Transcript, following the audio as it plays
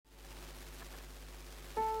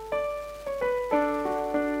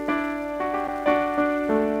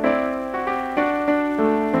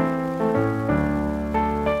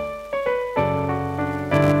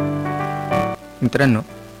मित्रांनो,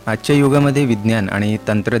 आजच्या युगामध्ये विज्ञान आणि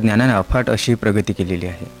तंत्रज्ञानाने अफाट अशी प्रगती केलेली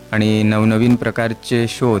आहे आणि नवनवीन प्रकारचे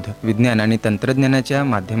शोध विज्ञान आणि तंत्रज्ञानाच्या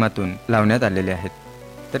माध्यमातून लावण्यात आलेले आहेत.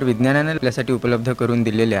 तर विज्ञानाने आपल्यासाठी उपलब्ध करून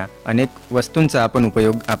दिलेल्या अनेक वस्तूंचा आपण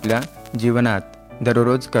उपयोग आपल्या जीवनात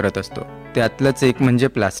दररोज करत असतो. त्यातलंच एक म्हणजे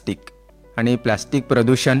प्लास्टिक आणि प्लास्टिक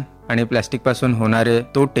प्रदूषण आणि प्लास्टिकपासून होणारे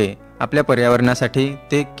तोटे आपल्या पर्यावरणासाठी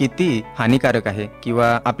ते किती हानिकारक आहे किंवा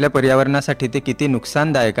आपल्या पर्यावरणासाठी ते किती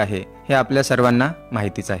नुकसानदायक आहे हे आपल्या सर्वांना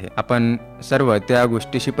माहितीच आहे. आपण सर्व त्या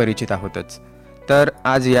गोष्टीशी परिचित आहोतच. तर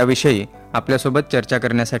आज याविषयी आपल्यासोबत चर्चा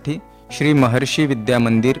करण्यासाठी श्री महर्षी विद्या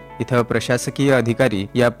मंदिर इथं प्रशासकीय अधिकारी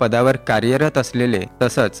या पदावर कार्यरत असलेले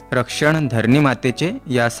तसंच रक्षण धरणी मातेचे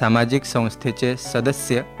या सामाजिक संस्थेचे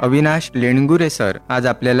सदस्य अविनाश लेणगुरे सर आज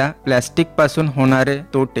आपल्याला प्लॅस्टिक पासून होणारे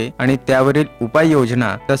तोटे आणि त्यावरील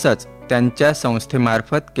उपाययोजना तसंच त्यांच्या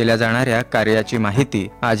संस्थेमार्फत केल्या जाणाऱ्या कार्याची माहिती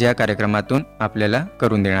आज या कार्यक्रमातून आपल्याला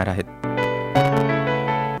करून देणार आहेत.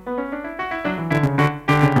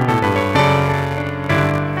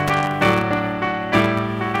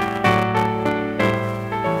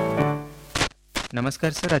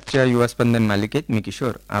 नमस्कार सर, आजच्या युवा स्पंदन मालिकेत मी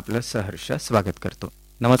किशोर आपलं सहर्ष स्वागत करतो.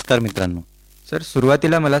 नमस्कार मित्रांनो. सर,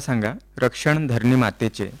 सुरुवातीला मला सांगा, रक्षण धरणी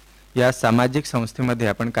मातेचे या सामाजिक संस्थेमध्ये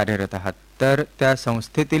आपण कार्यरत आहात, तर त्या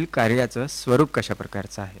संस्थेतील कार्याचं स्वरूप कशा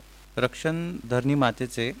प्रकारचं आहे? रक्षण धरणी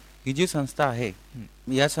मातेचे ही जी संस्था आहे,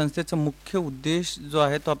 या संस्थेचा मुख्य उद्देश जो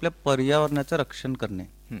आहे तो आपल्या पर्यावरणाचं रक्षण करणे.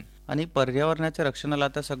 आणि पर्यावरणाच्या रक्षणाला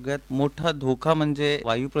आता सगळ्यात मोठा धोका म्हणजे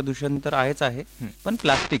वायू प्रदूषण तर आहेच आहे, पण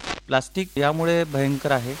प्लास्टिक यामुळे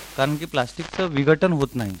भयंकर आहे. कारण की प्लास्टिकचं विघटन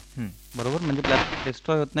होत नाही. बरोबर, म्हणजे प्लास्टिक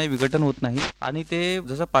डिस्ट्रॉय होत नाही, विघटन होत नाही. आणि ते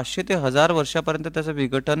जसं 500 ते 1000 वर्षापर्यंत त्याचं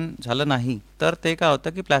विघटन झालं नाही तर ते काय होतं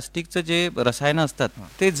की प्लास्टिकचं जे रसायनं असतात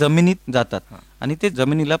ते जमिनीत जातात आणि ते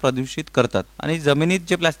जमिनीला प्रदूषित करतात. आणि जमिनीत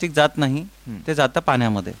जे प्लास्टिक जात नाही ते जातं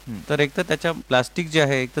पाण्यामध्ये. तर एक तर त्याच्या प्लास्टिक जे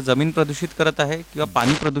आहे एक तर जमीन प्रदूषित करत आहे किंवा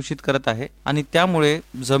पाणी प्रदूषित करत आहे. आणि त्यामुळे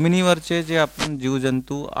जमिनीवरचे जे आपण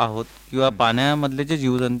जीवजंतू आहोत किंवा पाण्यामधले जे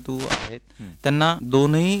जीवजंतू आहेत त्यांना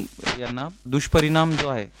दोन्ही यांना दुष्परिणाम जो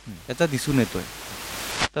आहे याचा दिसून येतोय.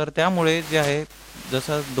 तर त्यामुळे जे आहे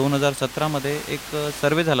जसं 2017 मध्ये एक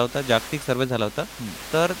सर्वे झाला होता, जागतिक सर्वे झाला होता.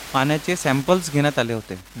 तर पाण्याचे सॅम्पल्स घेण्यात आले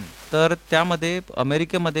होते. तर त्यामध्ये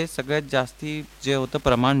अमेरिकेमध्ये सगळ्यात जास्ती जे होतं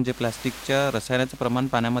प्रमाण, जे प्लास्टिकच्या रसायनाचं प्रमाण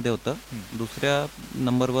पाण्यामध्ये होतं. दुसऱ्या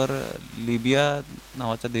नंबरवर लिबिया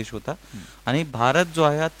नावाचा देश होता आणि भारत जो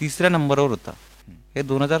आहे हा 3ऱ्या नंबरवर होता. हे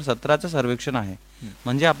 2017चं सर्वेक्षण आहे.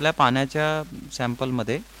 म्हणजे आपल्या पाण्याच्या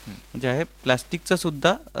सॅम्पलमध्ये जे आहे प्लास्टिकचं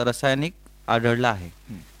सुद्धा रासायनिक आढळलं आहे.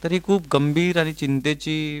 तर ही खूप गंभीर आणि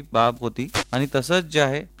चिंतेची बाब होती. आणि तसंच जे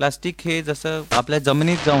आहे प्लास्टिक हे जसं आपल्या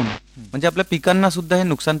जमिनीत जाऊन म्हणजे आपल्या पिकांना सुद्धा हे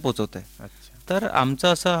नुकसान पोहोचवत आहे. तर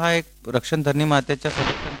आमचं असं हा एक रक्षण धरणी मातेच्या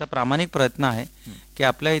सदस्यांचा प्रामाणिक प्रयत्न आहे की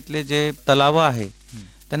आपल्या इथले जे तलाव आहे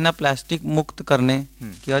त्यांना प्लास्टिक मुक्त करणे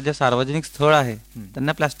किंवा जे सार्वजनिक स्थळ आहे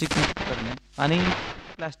त्यांना प्लास्टिक मुक्त करणे. आणि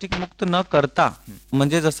प्लास्टिक मुक्त न करता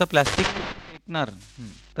म्हणजे जसं प्लास्टिक फेकणार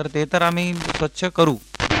तर ते तर आम्ही स्वच्छ करू,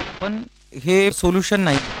 पण हे सोल्युशन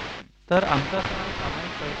नाही. तर आमचा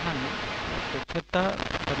प्रामाणिक प्रयत्न आहे स्वच्छता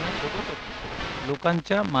करण्यासोबतच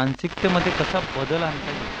लोकांच्या मानसिकतेमध्ये कसा बदल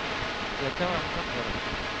आणता येईल याच्यावर आमचा भर आहे.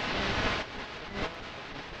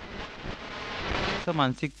 कसं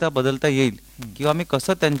मानसिकता बदलता येईल किंवा आम्ही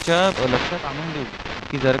कसं त्यांच्या लक्षात आणून देऊ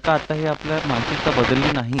की जर का आता हे आपल्या मानसिकता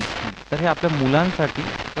बदलली नाही तर हे आपल्या मुलांसाठी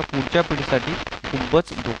किंवा पुढच्या पिढीसाठी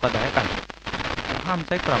खूपच धोकादायक आहे. हा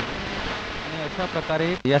आमचा एक प्रॉब्लेम आणि अशा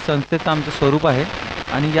प्रकारे या संस्थेचं आमचं स्वरूप आहे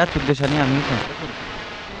आणि याच उद्देशाने आम्ही ही संस्था करतो.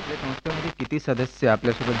 आपल्या संस्थेमध्ये किती सदस्य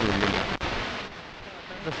आपल्यासोबत जोडलेले आहेत?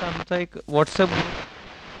 जसं आमचा एक व्हॉट्सअप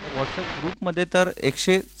ग्रुपमध्ये तर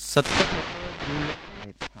 170 लोक जुळले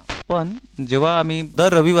आहेत. पण जेव्हा आम्ही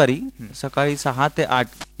दर रविवारी सकाळी 6 ते 8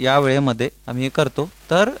 या वेळेमध्ये आम्ही हे करतो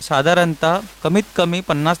तर साधारणतः कमीत कमी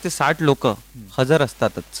 50 ते 60 लोक हजर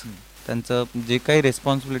असतातच. त्यांचं जे काही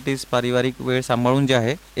रेस्पॉन्सिबिलिटीज पारिवारिक वेळ सांभाळून जे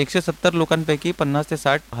आहे 170 लोकांपैकी 50 ते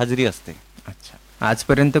 60 हाजरी असते. अच्छा,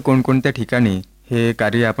 आजपर्यंत कोणकोणत्या ठिकाणी हे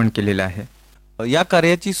कार्य आपण केलेलं आहे? या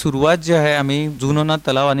कार्याची सुरुवात जी आहे आम्ही जुनोना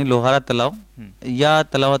तलाव आणि लोहारा तलाव या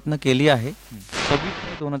तलावातनं केली आहे. 26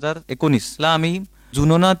 मे 2019 ला आम्ही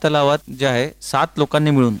जुनोना तलावात जे आहे 7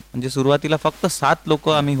 लोकांनी मिळून, म्हणजे सुरुवातीला फक्त 7 लोक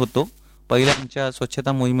आम्ही होतो पहिल्या आमच्या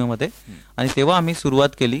स्वच्छता मोहिमेमध्ये. आणि तेव्हा आम्ही सुरुवात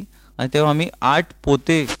केली आणि तेव्हा आम्ही 8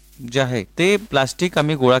 पोते जे आहे ते प्लास्टिक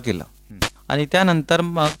आम्ही गोळा केलं. आणि त्यानंतर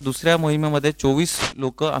मग दुसऱ्या मोहिमेमध्ये 24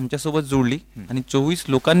 लोक आमच्यासोबत जुळली आणि 24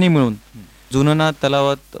 लोकांनी मिळून जुनोना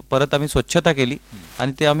तलावात परत आम्ही स्वच्छता केली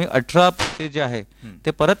आणि ते आम्ही 18 पोते जे आहे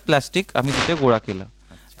ते परत प्लास्टिक आम्ही तिथे गोळा केलं.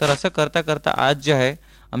 तर असं करता करता आज जे आहे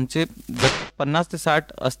आमचे 50 ते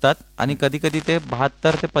 60 असतात आणि कधी कधी ते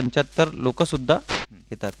 72 ते 75 लोक सुद्धा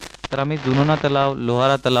येतात. तर आम्ही जुनोना तलाव,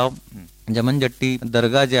 लोहारा तलाव, जमनजट्टी,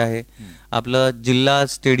 दर्गा जे आहे, आपलं जिल्हा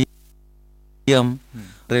स्टेडियम,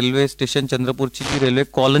 रेल्वे स्टेशन चंद्रपूरची जी रेल्वे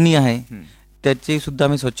कॉलनी आहे त्याची सुद्धा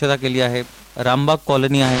आम्ही स्वच्छता केली आहे. रामबाग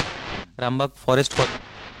कॉलनी आहे, रामबाग फॉरेस्ट कॉलनी,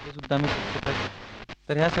 ते सुद्धा आम्ही स्वच्छता केली.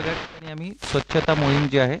 तर ह्या सगळ्या ठिकाणी आम्ही स्वच्छता मोहीम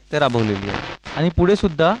जी आहे ते राबवलेली आहे आणि पुढे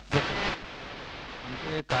सुद्धा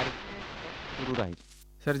आमचे कार्य सुरू राहील.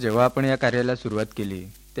 सर, जेव्हा आपण या कार्याला सुरुवात केली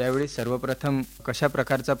त्यावेळी सर्वप्रथम कशा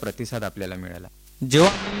प्रकारचा प्रतिसाद आपल्याला मिळाला?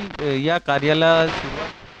 जेव्हा मी या कार्याला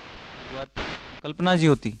सुरुवात कल्पना जी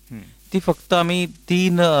होती ती फक्त आम्ही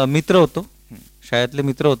 3 मित्र होतो, शाळेतले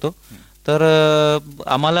मित्र होतो. तर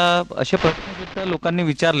आम्हाला असे प्रश्न सुद्धा लोकांनी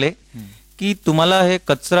विचारले की तुम्हाला हे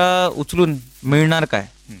कचरा उचलून मिळणार काय?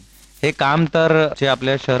 हे काम तर जे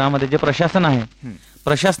आपल्या शहरामध्ये जे प्रशासन आहे,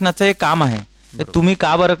 प्रशासनाचं हे काम आहे, ते तुम्ही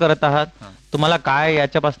का बरं करत आहात? तुम्हाला काय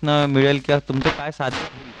याच्यापासून मिळेल किंवा तुमचं काय साध्य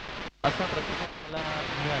होईल? असा प्रतिसाद मला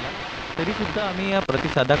मिळाला. तरी सुद्धा आम्ही या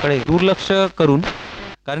प्रतिसादाकडे दुर्लक्ष करून,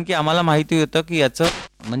 कारण की आम्हाला माहिती होतं की याचं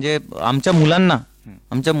म्हणजे आमच्या मुलांना,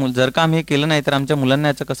 जर का आम्ही हे केलं नाही तर आमच्या मुलांना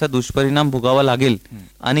याचा कसा दुष्परिणाम भोगावा लागेल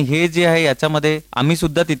आणि हे जे आहे याच्यामध्ये आम्ही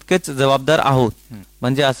सुद्धा तितकेच जबाबदार आहोत.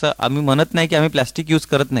 म्हणजे असं आम्ही म्हणत नाही की आम्ही प्लास्टिक यूज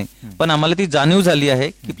करत नाही, पण आम्हाला ती जाणीव झाली आहे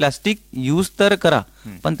की प्लास्टिक यूज तर करा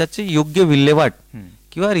पण त्याची योग्य विल्हेवाट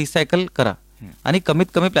किंवा रिसायकल करा आणि कमीत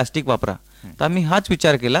कमी प्लास्टिक वापरा. तर आम्ही हाच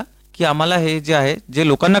विचार केला की आम्हाला हे जे आहे, जे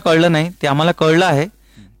लोकांना कळलं नाही ते आम्हाला कळलं आहे,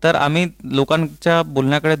 तर आम्ही लोकांच्या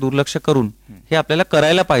बोलण्याकडे दुर्लक्ष करून हे आपल्याला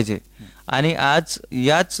करायला पाहिजे. आणि आज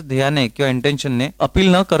याच ध्येयाने किंवा इंटेन्शनने अपील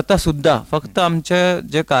न करता सुद्धा फक्त आमच्या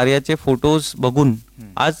जे कार्याचे फोटोज बघून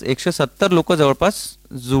आज 170 लोक जवळपास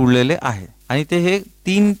जुळलेले आहे आणि ते हे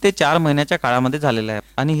 3 ते 4 महिन्याच्या काळामध्ये झालेलं आहे.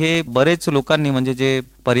 आणि हे बरेच लोकांनी, म्हणजे जे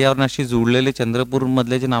पर्यावरणाशी जुळलेले चंद्रपूर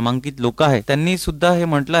मधले जे नामांकित लोक आहेत, त्यांनी सुद्धा हे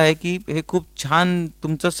म्हटलं आहे की हे खूप छान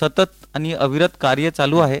तुमचं सतत आणि अविरत कार्य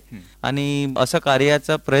चालू आहे आणि असं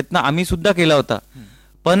कार्याचा प्रयत्न आम्ही सुद्धा केला होता,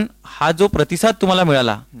 पण हा जो प्रतिसाद तुम्हाला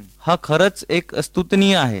मिळाला हा खरंच एक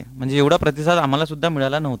स्तुतनीय आहे. म्हणजे एवढा प्रतिसाद आम्हाला सुद्धा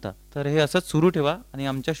मिळाला नव्हता. तर हे असंच सुरू ठेवा आणि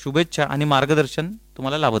आमच्या शुभेच्छा आणि मार्गदर्शन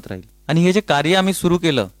तुम्हाला लाभत राहील. आणि हे जे कार्य आम्ही सुरू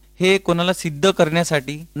केलं हे कोणाला सिद्ध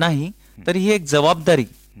करण्यासाठी नाही, तर ही एक जबाबदारी,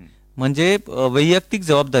 म्हणजे वैयक्तिक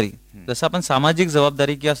जबाबदारी, जसं आपण सामाजिक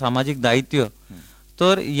जबाबदारी किंवा सामाजिक दायित्व,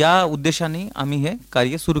 तर या उद्देशाने आम्ही हे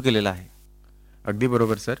कार्य सुरू केलेलं आहे. अगदी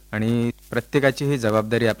बरोबर सर. आणि प्रत्येकाची ही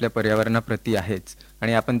जबाबदारी आपल्या पर्यावरणाप्रती आहेच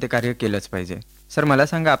आणि आपण ते कार्य केलंच पाहिजे. सर, मला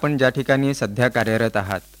सांगा, आपण ज्या ठिकाणी सध्या कार्यरत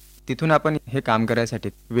आहात तिथून आपण हे काम करायसाठी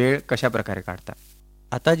वेळ कशा प्रकारे काढता?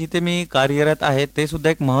 आता जिथे मी कार्यरत आहे ते सुद्धा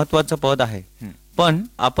एक महत्वाचं पद आहे, पण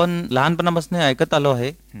आपण लहानपणापासून ऐकत आलो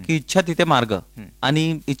आहे की इच्छा तिथे मार्ग,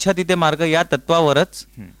 आणि इच्छा तिथे मार्ग या तत्वावरच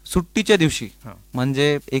सुट्टीच्या दिवशी,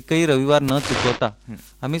 म्हणजे एकही रविवार न चुकवता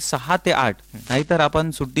आम्ही 6 ते 8, नाहीतर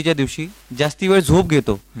आपण सुट्टीच्या दिवशी जास्ती वेळ झोप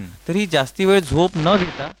घेतो, तरी जास्ती वेळ झोप न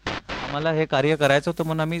घेता आम्हाला हे कार्य करायचं होतं,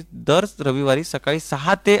 म्हणून आम्ही दर रविवारी सकाळी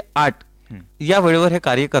 6 ते 8 या वेळेवर हे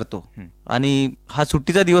कार्य करतो. आणि हा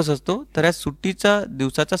सुट्टीचा दिवस असतो, तर या सुट्टीच्या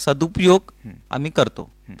दिवसाचा सदुपयोग आम्ही करतो.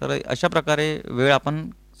 तर अशा प्रकारे वेळ आपण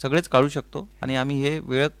सगळेच काढू शकतो आणि आम्ही हे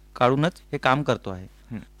वेळ काढूनच हे काम करतो आहे.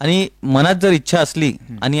 आणि मनात जर इच्छा असली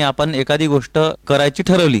आणि आपण एखादी गोष्ट करायची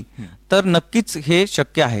ठरवली तर नक्कीच हे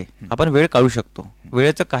शक्य आहे. आपण वेळ काढू शकतो,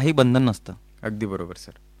 वेळेचं काही बंधन नसतं. अगदी बरोबर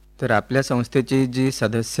सर. तर आपल्या संस्थेची जी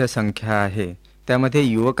सदस्य संख्या आहे त्यामध्ये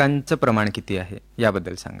युवकांचं प्रमाण किती आहे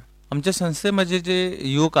याबद्दल सांगा. आमच्या संस्थेमध्ये जे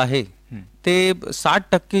युवक आहे ते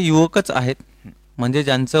 60% युवकच आहेत, म्हणजे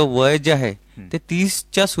ज्यांचं वय जे आहे ते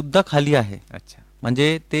 30च्या सुद्धा खाली आहे. अच्छा.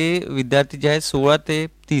 म्हणजे ते विद्यार्थी जे आहेत 16 ते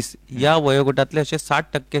 30 या वयोगटातले असे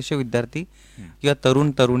 60% असे विद्यार्थी किंवा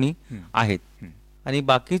तरुण तरुणी आहेत. आणि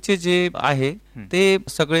बाकीचे जे आहे ते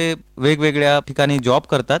सगळे वेगवेगळ्या ठिकाणी जॉब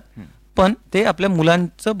करतात, पण ते आपल्या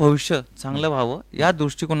मुलांचं भविष्य चांगलं व्हावं या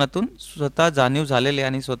दृष्टिकोनातून स्वतः जाणीव झालेले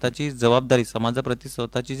आणि स्वतःची जबाबदारी, समाजाप्रती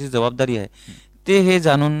स्वतःची जी जबाबदारी आहे ते हे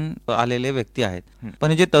जाणून आलेले व्यक्ती आहेत.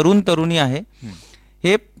 पण जे तरुण तरुणी आहे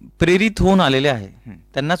हे प्रेरित होऊन आलेले आहे.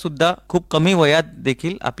 त्यांना सुद्धा खूप कमी वयात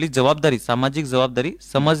देखील आपली जबाबदारी, सामाजिक जबाबदारी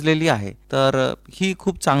समजलेली आहे. तर ही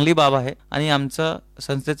खूप चांगली बाब आहे आणि आमचा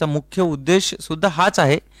संस्थेचा मुख्य उद्देश सुद्धा हाच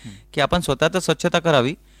आहे की आपण स्वतः तर स्वच्छता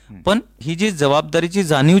करावी, पण ही जी जबाबदारीची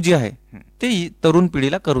जाणीव जी आहे ते तरुण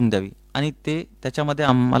पिढीला करून द्यावी, आणि ते त्याच्यामध्ये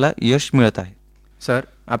आम्हाला यश मिळत आहे. सर,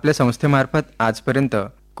 आपल्या संस्थेमार्फत आजपर्यंत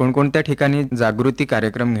कोणकोणत्या ठिकाणी जागृती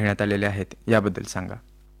कार्यक्रम घेण्यात आलेले आहेत याबद्दल सांगा.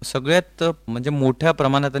 सगळ्यात म्हणजे मोठ्या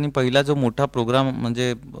प्रमाणात आणि पहिला जो मोठा प्रोग्राम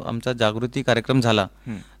म्हणजे आमचा जागृती कार्यक्रम झाला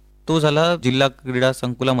तो झाला जिल्हा क्रीडा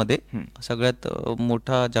संकुलामध्ये. सगळ्यात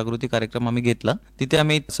मोठा जागृती कार्यक्रम आम्ही घेतला. तिथे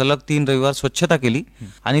आम्ही सलग 3 रविवार स्वच्छता केली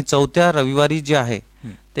आणि 4थ्या रविवारी जे आहे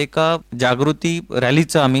ते एका जागृती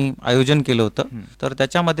रॅलीचं आम्ही आयोजन केलं होतं. तर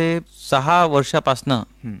त्याच्यामध्ये 6 वर्षापासनं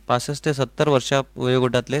 65 ते 70 वर्षा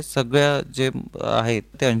वयोगटातले सगळ्या जे आहेत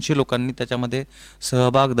ते 80 लोकांनी त्याच्यामध्ये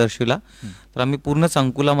सहभाग दर्शविला. तर आम्ही पूर्ण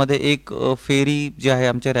संकुलामध्ये एक फेरी जी आहे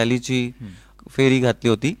आमच्या रॅलीची फेरी घातली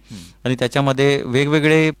होती आणि त्याच्यामध्ये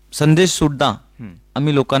वेगवेगळे संदेश सुद्धा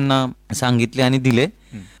आम्ही लोकांना सांगितले आणि दिले.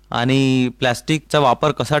 आणि प्लॅस्टिकचा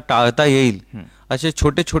वापर कसा टाळता येईल असे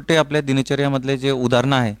छोटे छोटे आपल्या दिनचर्यामधले जे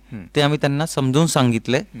उदाहरणं आहे ते आम्ही त्यांना समजून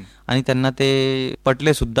सांगितले आणि त्यांना ते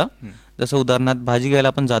पटले सुद्धा. जसं उदाहरणार्थ भाजी घ्यायला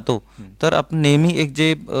आपण जातो तर आपण नेहमी एक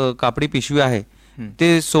जे कापडी पिशवी आहे ते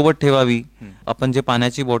सोबत ठेवावी. आपण जे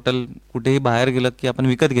पाण्याची बॉटल कुठेही बाहेर गेलं की आपण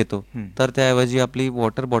विकत घेतो तर त्याऐवजी आपली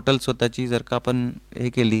वॉटर बॉटल स्वतःची जर का आपण हे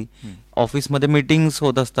केली, ऑफिसमध्ये मीटिंग्स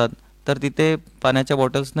होत असतात तर तिथे पाण्याच्या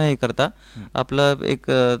बॉटल्स न हे करता आपलं एक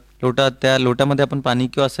लोटा, त्या लोट्यामध्ये आपण पाणी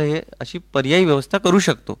किंवा असं हे अशी पर्यायी व्यवस्था करू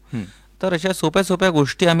शकतो. तर अशा सोप्या सोप्या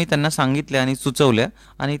गोष्टी आम्ही त्यांना सांगितल्या आणि सुचवल्या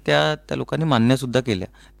आणि त्या लोकांनी मान्य सुद्धा केल्या.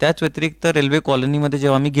 त्याच व्यतिरिक्त रेल्वे कॉलनीमध्ये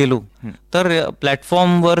जेव्हा आम्ही गेलो तर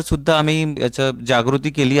प्लॅटफॉर्मवर सुद्धा आम्ही याचं जागृती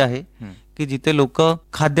केली आहे की जिथे लोक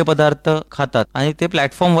खाद्यपदार्थ खातात आणि ते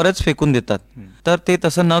प्लॅटफॉर्मवरच फेकून देतात. तर ते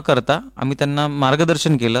तसं न करता आम्ही त्यांना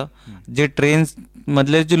मार्गदर्शन केलं. जे ट्रेन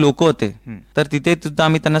मधले जे लोक होते तर तिथे सुद्धा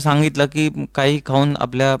आम्ही त्यांना सांगितलं की काही खाऊन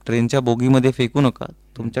आपल्या ट्रेनच्या बोगीमध्ये फेकू नका.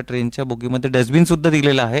 तुमच्या ट्रेनच्या बोगीमध्ये डस्टबिन सुद्धा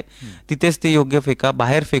दिलेला आहे, तिथेच ते योग्य फेका,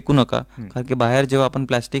 बाहेर फेकू नका. कारण की बाहेर जेव्हा आपण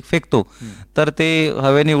प्लॅस्टिक फेकतो तर ते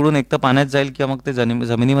हवेने उडून एक तर पाण्यात जाईल किंवा मग ते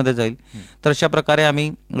जमिनीमध्ये जाईल. तर अशा प्रकारे आम्ही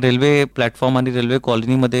रेल्वे प्लॅटफॉर्म आणि रेल्वे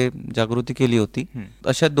कॉलनीमध्ये जागृती केली होती.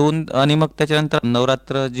 अशा 2 आणि मग त्याच्यानंतर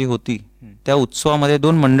नवरात्र जी होती त्या उत्सवामध्ये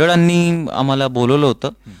 2 मंडळांनी आम्हाला बोलवलं होतं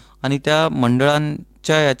आणि त्या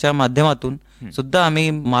मंडळांच्या याच्या माध्यमातून सुद्धा आम्ही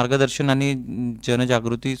मार्गदर्शन आणि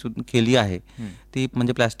जनजागृती केली आहे. ती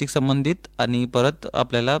म्हणजे प्लॅस्टिक संबंधित आणि परत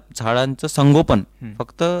आपल्याला झाडांचं संगोपन,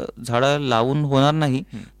 फक्त झाडं लावून होणार नाही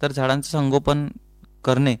तर झाडांचं संगोपन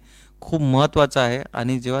करणे खूप महत्वाचं आहे.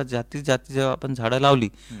 आणि जेव्हा जास्तीत जास्त जेव्हा आपण झाडं लावली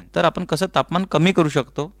तर आपण कसं तापमान कमी करू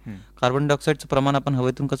शकतो, कार्बन डायऑक्साईडचं प्रमाण आपण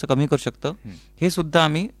हवेतून कसं कमी करू शकतो हे सुद्धा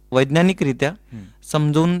आम्ही वैज्ञानिकरित्या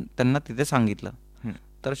समजून त्यांना तिथे सांगितलं.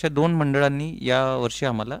 तर अशा 2 मंडळांनी या वर्षी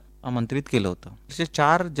आम्हाला आमंत्रित केलं होतं. असे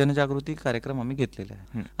 4 जनजागृती कार्यक्रम आम्ही घेतलेले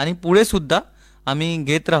आहे आणि पुढे सुद्धा आम्ही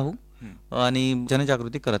घेत राहू आणि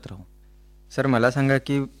जनजागृती करत राहू. सर, मला सांगा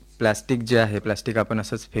की प्लास्टिक जे आहे, प्लास्टिक आपण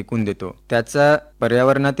असंच फेकून देतो, त्याचा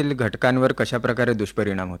पर्यावरणातील घटकांवर कशा प्रकारे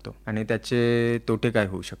दुष्परिणाम होतो आणि त्याचे तोटे काय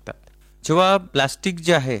होऊ शकतात? जेव्हा प्लास्टिक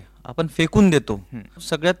जे आहे आपण फेकून देतो,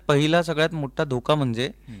 सगळ्यात मोठा धोका म्हणजे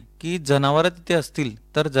की जनावरं तिथे असतील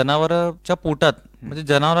तर जनावरांच्या पोटात, म्हणजे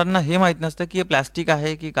जनावरांना हे माहित नसतं की हे प्लास्टिक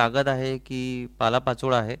आहे की कागद आहे की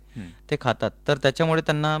पालापाचोळा आहे, ते खातात. तर त्याच्यामुळे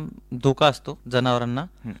त्यांना धोका असतो जनावरांना.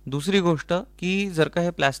 दुसरी गोष्ट की जर का हे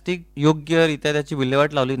प्लास्टिक योग्यरित्या त्याची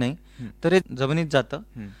विल्हेवाट लावली नाही तर हे जमिनीत जातं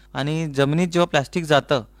आणि जमिनीत जेव्हा प्लास्टिक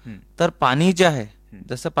जातं तर पाणी जे आहे,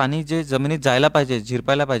 जसं पाणी जे जमिनीत जायला पाहिजे,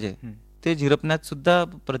 झिरपायला पाहिजे, ते झिरपण्यात सुद्धा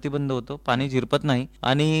प्रतिबंध होतो. पाणी झिरपत नाही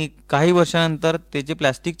आणि काही वर्षानंतर ते जे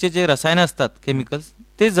प्लॅस्टिकचे जे रसायन असतात, केमिकल्स,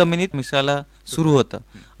 ते जमिनीत मिसळायला सुरू होतं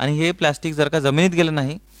आणि हे प्लॅस्टिक जर का जमिनीत गेलं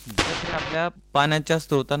नाही तर ते आपल्या पाण्याच्या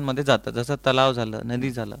स्रोतांमध्ये जातं, जसं तलाव झालं,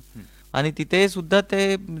 नदी झालं आणि तिथे सुद्धा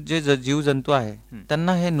ते जे जीवजंतू आहे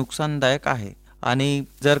त्यांना हे नुकसानदायक आहे. आणि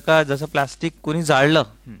जर का जसं प्लॅस्टिक कोणी जाळलं,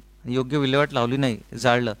 योग्य विल्हेवाट लावली नाही,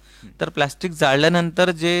 जाळलं, तर प्लॅस्टिक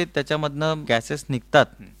जाळल्यानंतर जे त्याच्यामधनं गॅसेस निघतात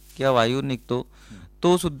किंवा वायू निघतो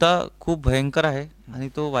तो सुद्धा खूप भयंकर आहे आणि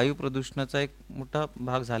तो वायू प्रदूषणाचा एक मोठा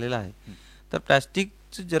भाग झालेला आहे. तर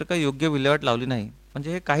प्लॅस्टिकची जर का योग्य विल्हेवाट लावली नाही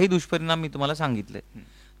म्हणजे हे काही दुष्परिणाम मी तुम्हाला सांगितले.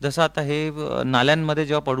 जसं आता हे नाल्यांमध्ये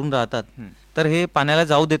जेव्हा पडून राहतात तर हे पाण्याला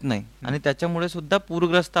जाऊ देत नाही आणि त्याच्यामुळे सुद्धा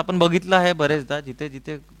पूरग्रस्त आपण बघितलं आहे बरेचदा. जिथे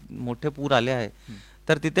जिथे मोठे पूर आले आहे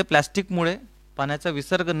तर तिथे प्लॅस्टिकमुळे पाण्याचा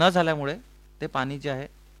विसर्ग न झाल्यामुळे ते पाणी जे आहे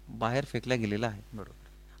बाहेर फेकलं गेलेलं आहे. बरोबर.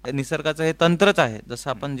 निसर्गाचं हे तंत्रच आहे. जसं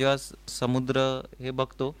आपण जेव्हा समुद्र हे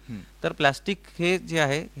बघतो तर प्लॅस्टिक हे जे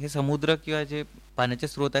आहे हे समुद्र किंवा जे पाण्याचे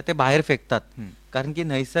स्रोत आहे ते बाहेर फेकतात, कारण की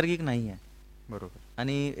नैसर्गिक नाही आहे. बरोबर.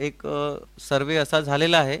 आणि एक सर्वे असा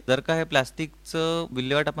झालेला आहे, जर का हे प्लॅस्टिकचं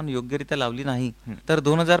विल्हेवाट आपण योग्यरित्या लावली नाही तर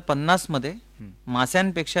 2050 मध्ये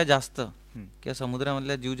माशांपेक्षा जास्त किंवा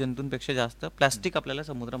समुद्रामधल्या जीवजंतूंपेक्षा जास्त प्लॅस्टिक आपल्याला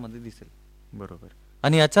समुद्रामध्ये दिसेल. बरोबर.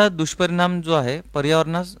 आणि याचा दुष्परिणाम जो आहे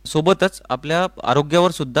पर्यावरणासोबतच आपल्या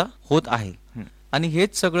आरोग्यावर सुद्धा होत आहे. आणि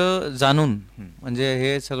हेच सगळं जाणून, म्हणजे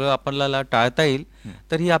हे सगळं आपल्याला टाळता येईल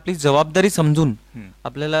तर ही आपली जबाबदारी समजून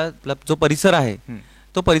आपल्याला आपला जो परिसर आहे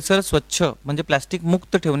तो परिसर स्वच्छ म्हणजे प्लॅस्टिक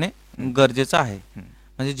मुक्त ठेवणे गरजेचं आहे.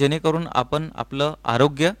 म्हणजे जेणेकरून आपण आपलं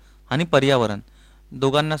आरोग्य आणि पर्यावरण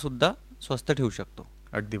दोघांना सुद्धा स्वस्थ ठेवू शकतो.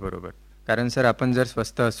 अगदी बरोबर. कारण सर आपण जर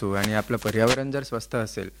स्वस्थ असू आणि आपलं पर्यावरण जर स्वस्थ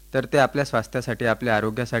असेल तर ते आपल्या स्वास्थ्यासाठी, आपल्या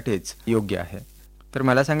आरोग्यासाठीच योग्य आहे. तर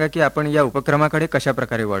मला सांगा की आपण या उपक्रमाकडे कशा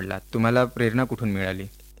प्रकारे वळलात? तुम्हाला प्रेरणा कुठून मिळाली?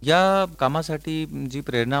 या कामासाठी जी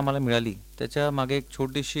प्रेरणा आम्हाला मिळाली त्याच्या मागे एक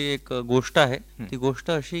छोटीशी एक गोष्ट आहे. ती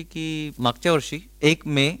गोष्ट अशी की मागच्या वर्षी 1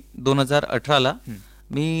 मे 2018ला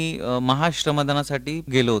मी महाश्रमदानासाठी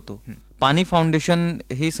गेलो होतो. पाणी फाउंडेशन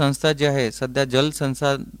ही संस्था जी आहे सध्या जल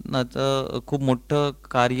संसाधनाचं खूप मोठं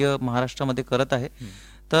कार्य महाराष्ट्रामध्ये करत आहे.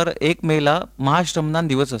 तर 1 मेला महाश्रमदान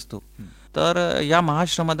दिवस असतो. तर या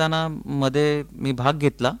महाश्रमदानामध्ये मी भाग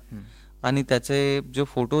घेतला आणि त्याचे जे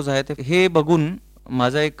फोटोज आहेत हे बघून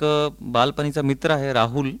माझा एक बालपणीचा मित्र आहे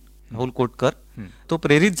राहुल कोटकर, तो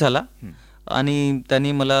प्रेरित झाला आणि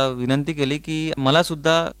त्यांनी मला विनंती केली की मला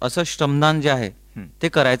सुद्धा असं श्रमदान जे आहे ते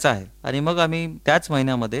करायचं आहे. आणि मग आम्ही त्याच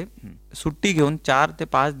महिन्यामध्ये सुट्टी घेऊन 4 ते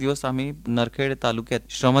 5 दिवस आम्ही नरखेड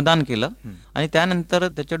तालुक्यात श्रमदान केलं. आणि त्यानंतर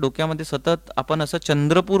त्याच्या डोक्यामध्ये सतत आपण असं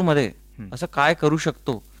चंद्रपूरमध्ये असं काय करू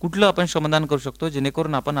शकतो, कुठलं आपण श्रमदान करू शकतो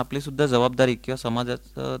जेणेकरून आपण आपली सुद्धा जबाबदारी किंवा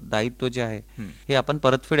समाजाचं दायित्व जे आहे हे आपण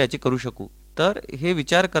परतफेड याची करू शकू. तर हे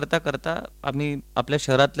विचार करता करता आम्ही आपल्या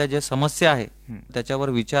शहरातल्या ज्या समस्या आहे त्याच्यावर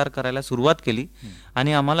विचार करायला सुरुवात केली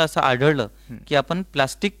आणि आम्हाला असं आढळलं की आपण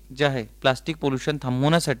प्लास्टिक जे आहे, प्लास्टिक पोल्युशन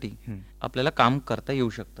थांबवण्यासाठी आपल्याला काम करता येऊ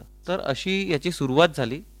शकतं. तर अशी याची सुरुवात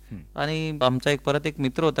झाली आणि आमचा परत एक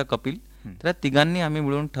मित्र होता कपिल, तर तिघांनी आम्ही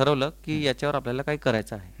मिळून ठरवलं की याच्यावर आपल्याला काही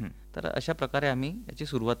करायचं आहे. तर अशा प्रकारे आम्ही याची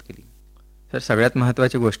सुरुवात केली. सर सगळ्यात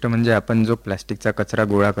महत्त्वाची गोष्ट म्हणजे आपण जो प्लास्टिकचा कचरा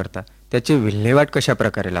गोळा करता त्याची विल्हेवाट कशा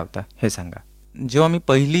प्रकारे लावता हे सांगा. जेव्हा मी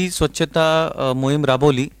पहिली स्वच्छता मोहीम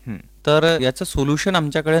राबवली तर याचं सोल्युशन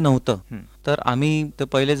आमच्याकडे नव्हतं. तर आम्ही ते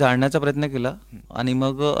पहिले जाळण्याचा प्रयत्न केला आणि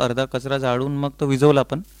मग अर्धा कचरा जाळून मग तो विझवला.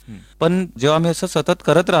 पण जेव्हा आम्ही असं सतत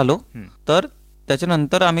करत राहिलो तर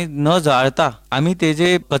त्याच्यानंतर आम्ही न जाळता आम्ही ते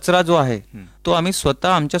जे कचरा जो आहे तो आम्ही स्वतः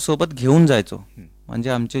आमच्या सोबत घेऊन जायचो. म्हणजे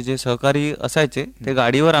आमचे जे सहकारी असायचे ते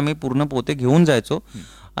गाडीवर आम्ही पूर्ण पोते घेऊन जायचो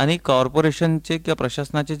आणि कॉर्पोरेशनचे किंवा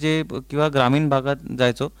प्रशासनाचे जे किंवा ग्रामीण भागात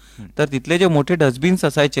जायचो तर तिथले जे मोठे डस्टबिन्स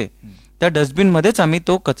असायचे त्या डस्टबिनमध्येच आम्ही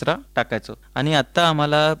तो कचरा टाकायचो. आणि आता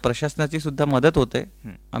आम्हाला प्रशासनाची सुद्धा मदत होते.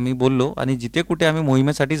 आम्ही बोललो आणि जिथे कुठे आम्ही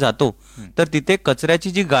मोहिमेसाठी जातो तर तिथे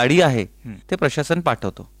कचऱ्याची जी गाडी आहे ते प्रशासन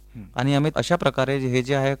पाठवतो आणि आम्ही अशा प्रकारे हे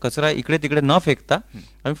जे आहे कचरा इकडे तिकडे न फेकता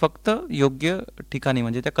आम्ही फक्त योग्य ठिकाणी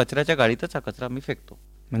म्हणजे त्या कचऱ्याच्या गाडीतच हा कचरा आम्ही फेकतो.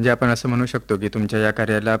 म्हणजे आपण असं म्हणू शकतो की तुमच्या या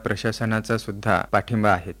कार्याला प्रशासनाचा सुद्धा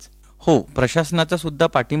पाठिंबा आहेच. हो, प्रशासनाचा सुद्धा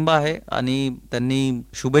पाठिंबा आहे आणि त्यांनी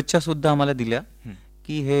शुभेच्छा सुद्धा आम्हाला दिल्या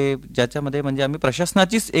की हे ज्याच्यामध्ये म्हणजे आम्ही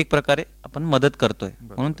प्रशासनाचीच एक प्रकारे आपण मदत करतोय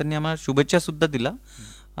म्हणून त्यांनी आम्हाला शुभेच्छा सुद्धा दिला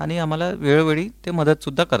आणि आम्हाला वेळोवेळी ते मदत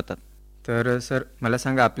सुद्धा करतात. तर सर मला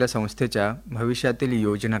सांगा आपल्या संस्थेच्या भविष्यातील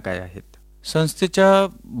योजना काय आहेत? संस्थेच्या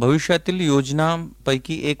भविष्यातील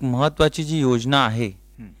योजनांपैकी एक महत्त्वाची जी योजना आहे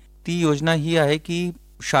ती योजना ही आहे की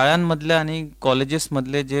शाळांमधले आणि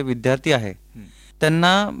कॉलेजेसमधले जे विद्यार्थी आहे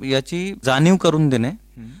त्यांना याची जाणीव करून देणे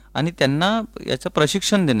आणि त्यांना याचं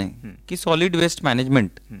प्रशिक्षण देणे की सॉलिड वेस्ट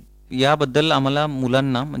मॅनेजमेंट याबद्दल आम्हाला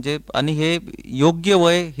मुलांना म्हणजे आणि हे योग्य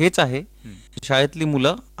वय हेच आहे शाळेतली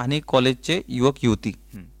मुलं आणि कॉलेजचे युवक युवती.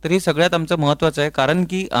 तर हे सगळ्यात आमचं महत्त्वाचं आहे कारण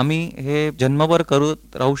की आम्ही हे जन्मभर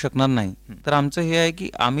करत राहू शकणार नाही. तर आमचं हे आहे की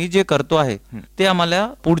आम्ही जे करतो आहे ते आम्हाला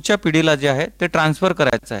पुढच्या पिढीला जे आहे ते ट्रान्सफर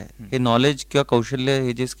करायचं आहे. हे नॉलेज किंवा कौशल्य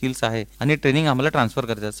हे जे स्किल्स आहे आणि ट्रेनिंग आम्हाला ट्रान्सफर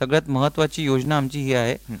करायचं आहे. सगळ्यात महत्त्वाची योजना आमची ही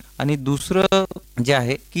आहे. आणि दुसरं जे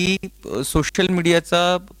आहे की सोशल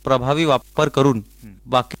मीडियाचा प्रभावी वापर करून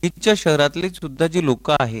बाकीच्या शहरातली सुद्धा जी लोक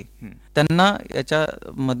आहे त्यांना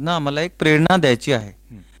याच्यामधनं आम्हाला एक प्रेरणा द्यायची आहे.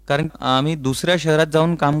 कारण आम्ही दुसऱ्या शहरात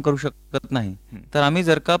जाऊन काम करू शकत नाही तर आम्ही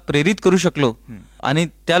जर का प्रेरित करू शकलो आणि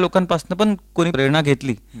त्या लोकांपासून पण कोणी प्रेरणा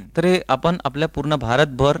घेतली तर हे आपण आपल्या पूर्ण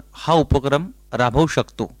भारतभर हा उपक्रम राबवू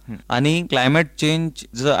शकतो. आणि क्लायमेट चेंज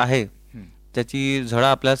जो आहे त्याची झळा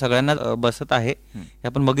आपल्या सगळ्यांना बसत आहे हे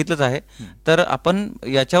आपण बघितलंच आहे. तर आपण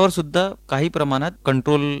याच्यावर सुद्धा काही प्रमाणात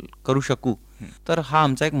कंट्रोल करू शकू. तर हा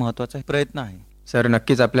आमचा एक महत्त्वाचा प्रयत्न आहे. सर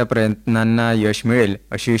नक्कीच आपल्या प्रयत्नांना यश मिळेल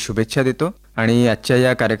अशी शुभेच्छा देतो. आणि आजच्या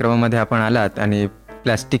या कार्यक्रमामध्ये आपण आलात आणि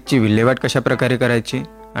प्लॅस्टिकची विल्हेवाट कशा प्रकारे करायची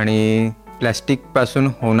आणि प्लॅस्टिकपासून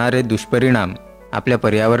होणारे दुष्परिणाम आपल्या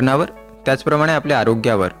पर्यावरणावर त्याचप्रमाणे आपल्या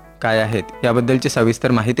आरोग्यावर काय आहेत याबद्दलची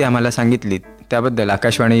सविस्तर माहिती आम्हाला सांगितलीत त्याबद्दल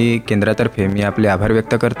आकाशवाणी केंद्रातर्फे मी आपले आभार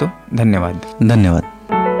व्यक्त करतो. धन्यवाद. धन्यवाद.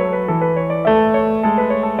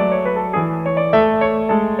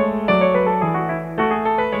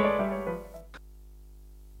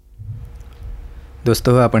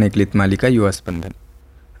 दोस्तों आपण ऐकलीत मालिका युवा स्पंदन.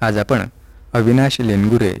 आज आपण अविनाश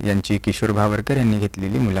लेनगुरे यांची किशोर भावरकर यांनी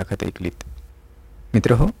घेतलेली मुलाखत ऐकलीत.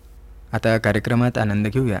 मित्र हो, आता कार्यक्रमात आनंद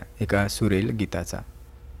घेऊया एका सुरेल गीताचा.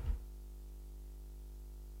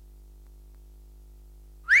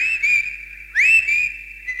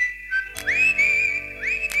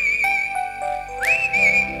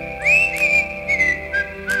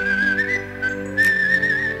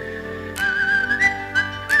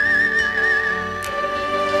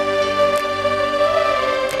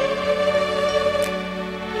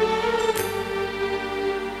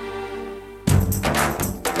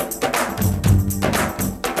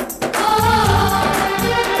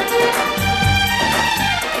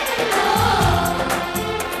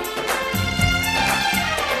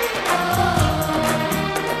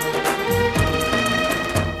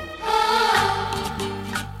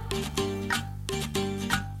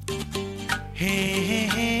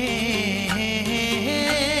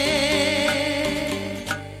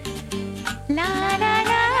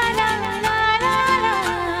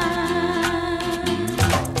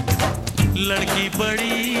 लड़की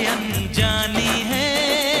बड़ी अनजानी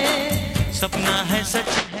है, सपना है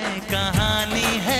सच है कहानी है.